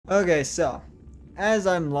Okay, so as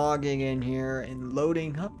I'm logging in here and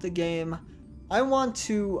loading up the game, I want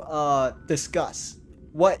to discuss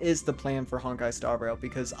what is the plan for Honkai Star Rail,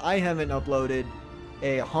 because I haven't uploaded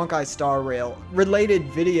a Honkai Star Rail related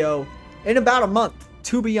video in about a month,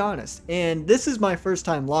 to be honest. And this is my first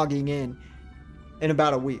time logging in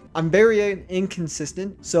about a week. I'm very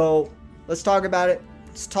inconsistent, so let's talk about it.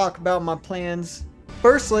 Let's talk about my plans.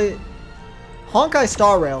 Firstly, Honkai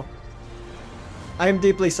Star Rail. I am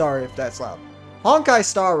deeply sorry if that's loud. Honkai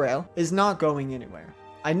Star Rail is not going anywhere.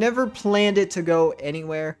 I never planned it to go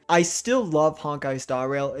anywhere. I still love Honkai Star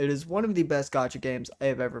Rail. It is one of the best gacha games I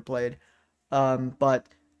have ever played. But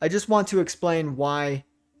I just want to explain why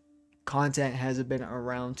content hasn't been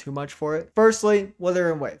around too much for it. Firstly,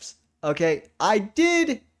 Wither and Waves. Okay, I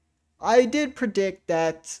did predict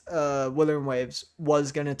that Wither and Waves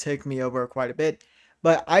was gonna take me over quite a bit,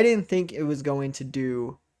 but I didn't think it was going to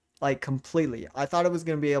do like completely. I thought it was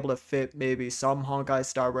going to be able to fit maybe some Honkai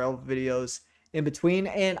Star Rail videos in between,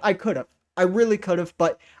 and I could have. I really could have,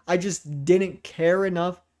 but I just didn't care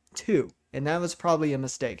enough to. And that was probably a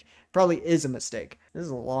mistake. Probably is a mistake. This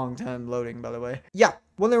is a long time loading, by the way. Yeah,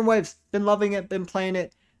 Wither and Waves. Been loving it, been playing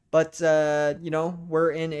it. But, you know,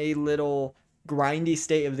 we're in a little grindy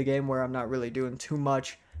state of the game where I'm not really doing too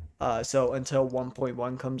much. So until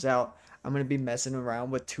 1.1 comes out, I'm going to be messing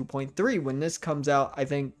around with 2.3. When this comes out, I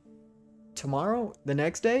think tomorrow, the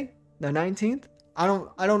next day, the 19th. I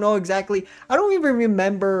don't know exactly. I don't even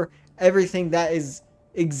remember everything that is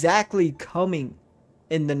exactly coming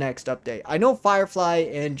in the next update. I know Firefly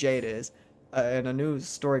and Jade is and a new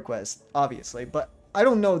story quest, obviously, but I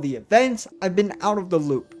don't know the events. I've been out of the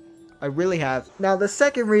loop. I really have. Now, the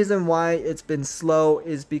second reason why it's been slow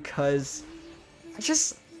is because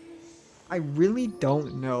I really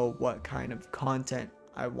don't know what kind of content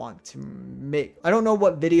I want to make. I don't know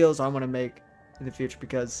what videos I want to make in the future,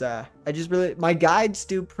 because my guides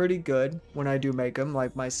do pretty good when I do make them,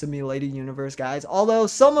 like my simulated universe guides, although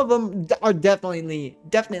some of them are definitely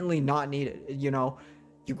not needed. You know,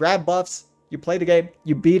 you grab buffs, you play the game,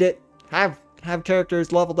 you beat it, have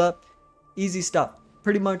characters leveled up, easy stuff.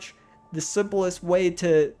 Pretty much the simplest way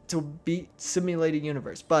to beat simulated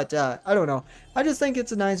universe. But I don't know, I just think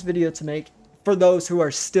it's a nice video to make for those who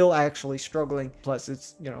are still actually struggling. Plus,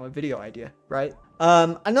 it's, you know, a video idea, right?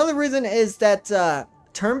 Another reason is that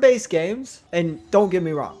turn-based games, and don't get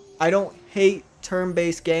me wrong, I don't hate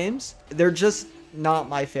turn-based games. They're just not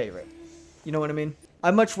my favorite. You know what I mean?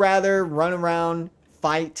 I'd much rather run around,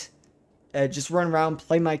 fight, just run around,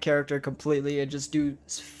 play my character completely, and just do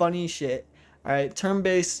funny shit. Alright,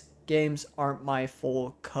 turn-based games aren't my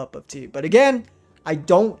full cup of tea. But again, I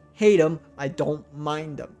don't hate them. I don't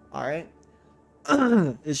mind them. Alright?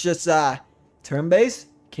 It's just turn-based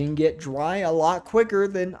can get dry a lot quicker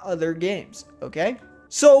than other games, okay?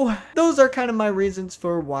 So those are kind of my reasons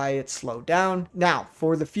for why it's slowed down. Now,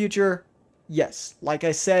 for the future, yes, like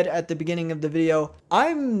I said at the beginning of the video,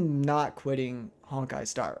 I'm not quitting Honkai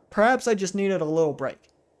Star. Perhaps I just needed a little break.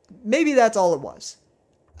 Maybe that's all it was.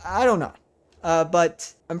 I don't know.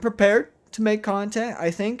 But I'm prepared to make content, I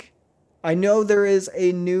think. I know there is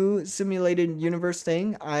a new simulated universe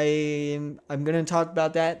thing. I'm going to talk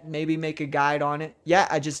about that, maybe make a guide on it. Yeah,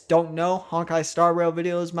 I just don't know. Honkai Star Rail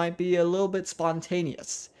videos might be a little bit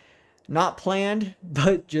spontaneous. Not planned,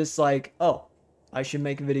 but just like, oh, I should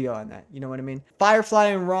make a video on that. You know what I mean? Firefly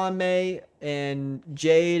and Ranmei and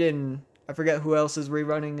Jade and I forget who else's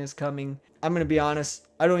rerunning is coming. I'm going to be honest,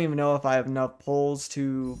 I don't even know if I have enough pulls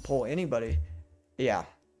to pull anybody. Yeah.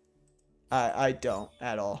 I don't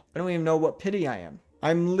at all. I don't even know what pity I am.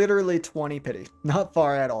 I'm literally 20 pity. Not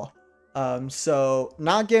far at all. So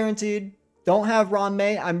not guaranteed. Don't have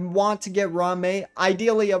Ranmei. I want to get Ranmei.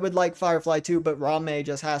 Ideally, I would like Firefly too, but Ranmei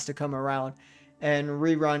just has to come around and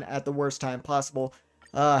rerun at the worst time possible.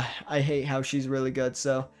 I hate how she's really good,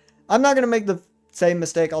 so I'm not going to make the same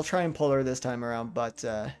mistake. I'll try and pull her this time around, but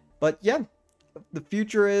yeah, the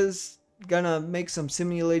future is gonna make some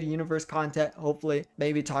simulated universe content, hopefully.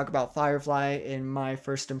 Maybe talk about Firefly in my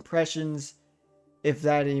first impressions, if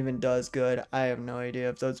that even does good. I have no idea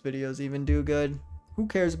if those videos even do good. Who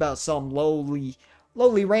cares about some lowly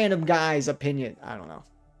random guy's opinion? I don't know,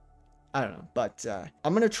 but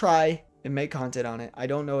I'm gonna try and make content on it. I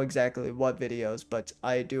don't know exactly what videos, but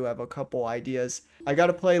I do have a couple ideas. I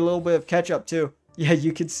gotta play a little bit of catch up too. Yeah,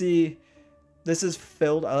 you can see this is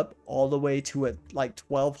filled up all the way to like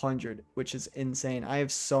 1200, which is insane. I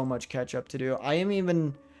have so much catch up to do. I haven't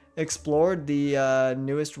even explored the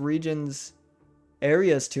newest regions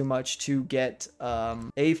areas too much to get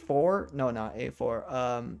A4. No, not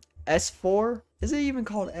A4. S4. Is it even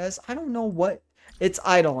called S? I don't know what It's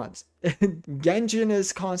Eidolons. Genshin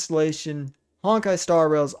is Constellation. Honkai Star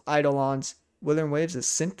Rail's Eidolons. Wuthering Waves is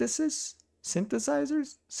Synthesis?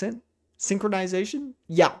 Synthesizers? Synchronization?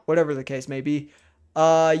 Yeah, whatever the case may be.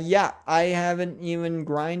 Yeah, I haven't even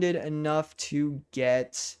grinded enough to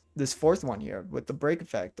get this fourth one here with the break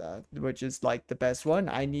effect, which is like the best one.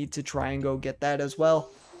 I need to try and go get that as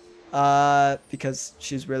well, because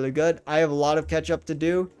she's really good. I have a lot of catch up to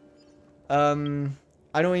do.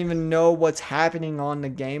 I don't even know what's happening on the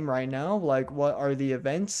game right now. Like, what are the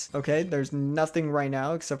events? Okay, there's nothing right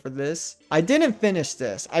now except for this. I didn't finish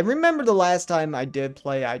this. I remember the last time I did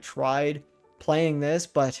play, I tried playing this,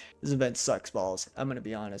 but this event sucks balls. I'm gonna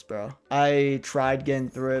be honest, bro. I tried getting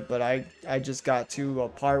through it, but I just got to a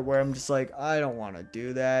part where I'm just like, I don't want to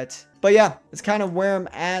do that. But yeah, it's kind of where I'm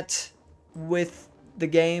at with the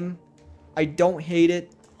game. I don't hate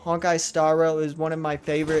it. Honkai Star Rail is one of my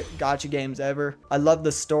favorite gacha games ever. I love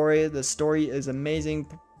the story. The story is amazing.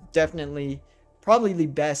 Definitely, probably the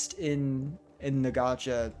best in the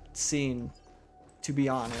gacha scene, to be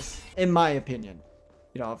honest, in my opinion.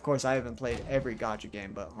 You know, of course, I haven't played every gacha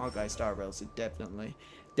game, but Honkai Star Rail is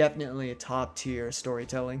definitely a top tier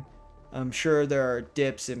storytelling. I'm sure there are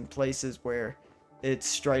dips in places where it's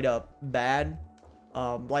straight up bad,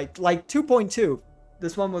 like 2.2.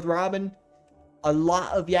 This one with Robin. A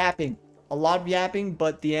lot of yapping,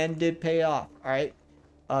 but the end did pay off. All right.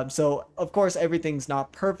 So of course everything's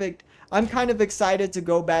not perfect. I'm kind of excited to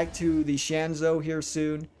go back to the Shanzhou here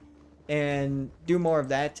soon and do more of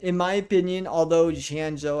that. In my opinion, although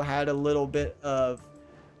Shanzhou had a little bit of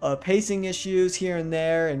pacing issues here and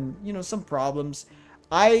there, and you know, some problems,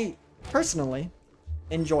 I personally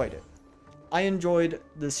enjoyed it. I enjoyed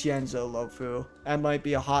the Shanzhou Lofu. That might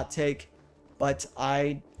be a hot take, but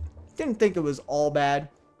I didn't think it was all bad.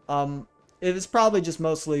 It was probably just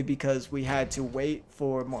mostly because we had to wait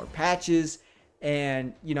for more patches,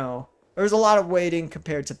 and you know, there was a lot of waiting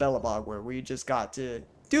compared to Bellabog, where we just got to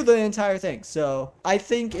do the entire thing. So I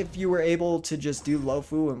think if you were able to just do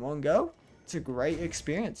Lofu in one go, it's a great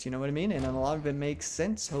experience, you know what I mean? And a lot of it makes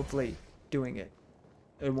sense, hopefully, doing it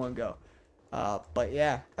in one go. But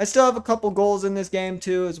yeah, I still have a couple goals in this game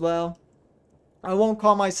too as well. I won't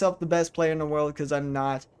call myself the best player in the world, because I'm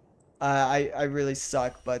not. I really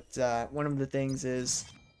suck, but one of the things is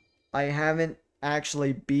I haven't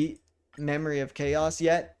actually beat Memory of Chaos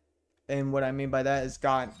yet, and what I mean by that is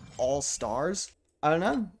got all stars. I don't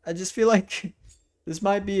know, I just feel like this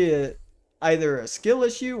might be either a skill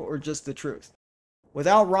issue or just the truth.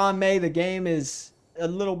 Without Ranmei, the game is a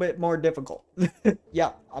little bit more difficult.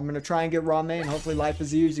 Yeah, I'm gonna try and get Ranmei, and hopefully life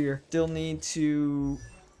is easier. Still need to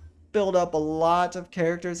build up a lot of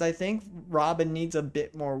characters. I think Robin needs a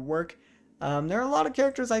bit more work. There are a lot of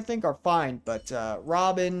characters I think are fine, but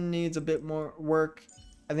Robin needs a bit more work.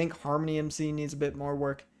 I think Harmony MC needs a bit more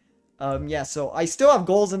work. Yeah, so I still have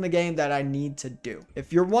goals in the game that I need to do.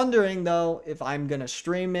 If you're wondering though if I'm gonna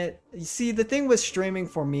stream it, you see, the thing with streaming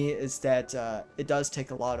for me is that it does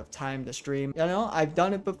take a lot of time to stream. You know, I've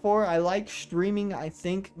done it before. I like streaming, I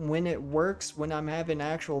think, when it works, when I'm having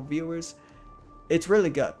actual viewers. It's really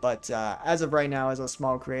good, but as of right now, as a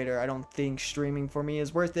small creator, I don't think streaming for me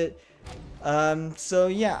is worth it. So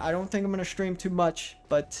yeah, I don't think I'm gonna stream too much,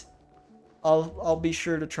 but I'll be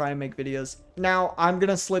sure to try and make videos. Now, I'm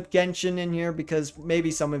gonna slip Genshin in here because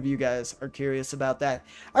maybe some of you guys are curious about that.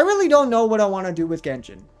 I really don't know what I want to do with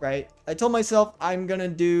Genshin, right? I told myself I'm gonna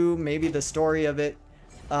do maybe the story of it,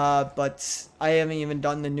 but I haven't even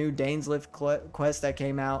done the new Dainslift quest that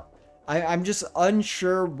came out. I'm just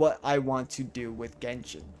unsure what I want to do with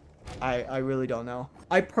Genshin. I really don't know.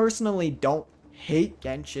 I personally don't hate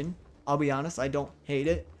Genshin. I'll be honest, I don't hate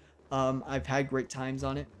it. I've had great times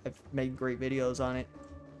on it. I've made great videos on it.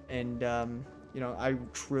 And, you know, I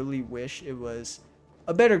truly wish it was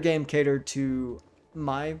a better game catered to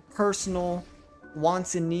my personal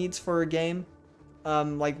wants and needs for a game.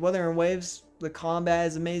 Like Wuthering Waves, the combat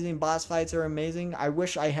is amazing, boss fights are amazing. I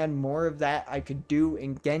wish I had more of that I could do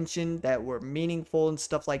in Genshin that were meaningful and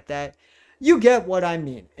stuff like that. You get what I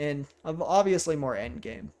mean, and obviously more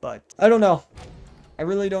endgame, but I don't know. I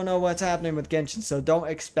really don't know what's happening with Genshin, so don't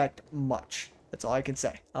expect much. That's all I can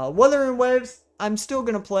say. Wuthering Waves, I'm still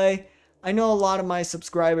gonna play. I know a lot of my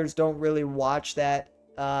subscribers don't really watch that.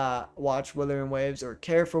 Watch Wuthering Waves or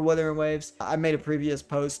care for Wuthering Waves. I made a previous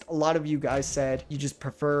post. A lot of you guys said you just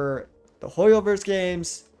prefer the Hoyoverse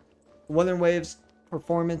games. Wuthering Waves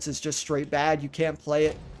performance is just straight bad. You can't play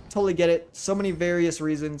it. Totally get it. So many various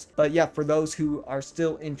reasons. But yeah, for those who are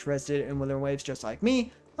still interested in Wuthering Waves just like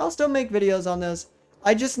me, I'll still make videos on this.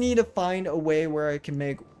 I just need to find a way where I can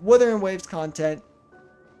make Wuthering Waves content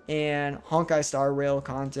and Honkai Star Rail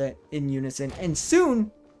content in unison. And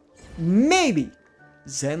soon, maybe,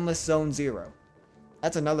 Zenless Zone Zero.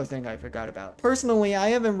 That's another thing I forgot about. Personally, I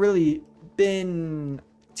haven't really been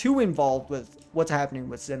too involved with what's happening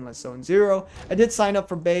with Zenless Zone Zero. I did sign up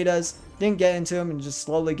for betas, didn't get into them, and just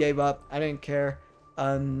slowly gave up. I didn't care.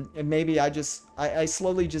 And maybe I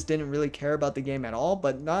slowly just didn't really care about the game at all,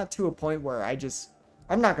 but not to a point where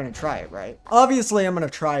I'm not going to try it, right? Obviously, I'm going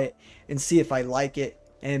to try it and see if I like it.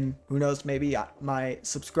 And who knows, maybe my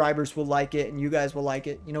subscribers will like it and you guys will like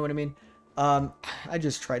it. You know what I mean? I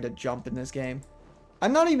just tried to jump in this game.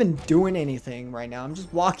 I'm not even doing anything right now. I'm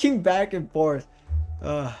just walking back and forth.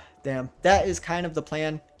 Damn. That is kind of the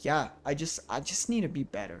plan. Yeah, I just need to be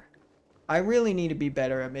better. I really need to be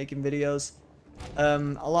better at making videos. A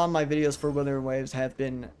lot of my videos for Withering Waves have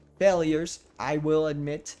been failures, I will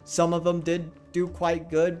admit. Some of them did do quite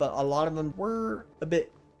good, but a lot of them were a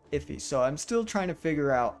bit iffy. So I'm still trying to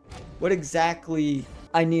figure out what exactly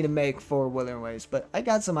I need to make for Withering Waves. But I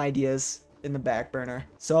got some ideas in the back burner.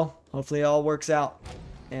 So hopefully it all works out.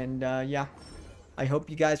 And yeah, I hope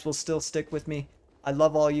you guys will still stick with me. I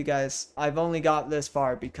love all you guys. I've only got this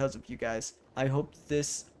far because of you guys. I hope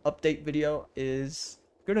this update video is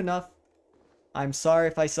good enough. I'm sorry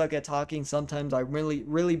if I suck at talking. Sometimes I'm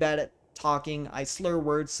really bad at talking. I slur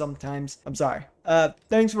words sometimes. I'm sorry.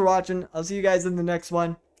 Thanks for watching. I'll see you guys in the next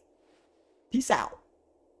one. Peace out.